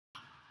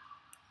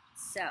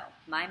So,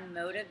 my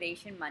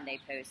Motivation Monday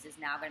post is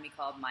now going to be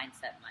called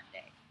Mindset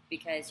Monday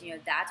because,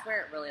 that's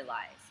where it really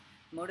lies.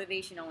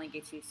 Motivation only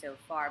gets you so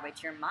far,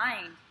 but your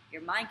mind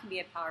can be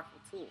a powerful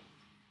tool.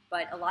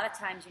 But a lot of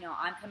times,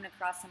 I'm coming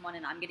across someone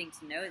and I'm getting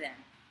to know them,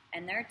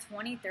 and they're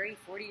 20, 30,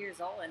 40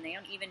 years old and they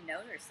don't even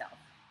know themselves.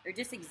 They're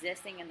just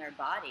existing in their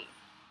body.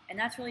 And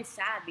that's really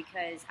sad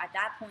because at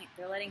that point,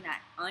 they're letting that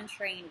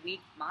untrained,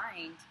 weak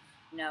mind,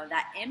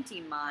 that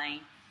empty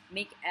mind,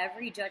 make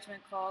every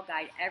judgment call,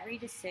 guide every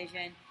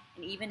decision,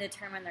 and even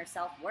determine their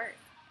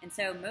self-worth. And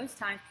so most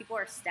times people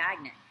are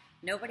stagnant.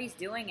 Nobody's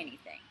doing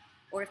anything.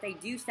 Or if they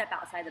do step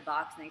outside the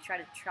box and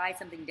they try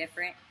something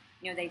different,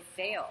 they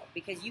fail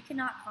because you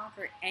cannot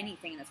conquer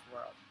anything in this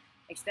world,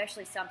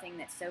 especially something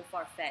that's so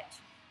far-fetched,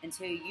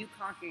 until you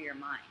conquer your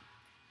mind.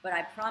 But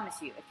I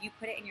promise you, if you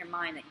put it in your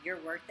mind that you're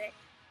worth it,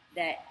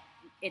 that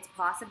it's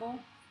possible,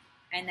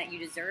 and that you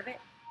deserve it,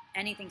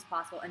 anything's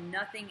possible, and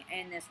nothing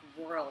in this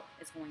world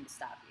is going to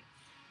stop you.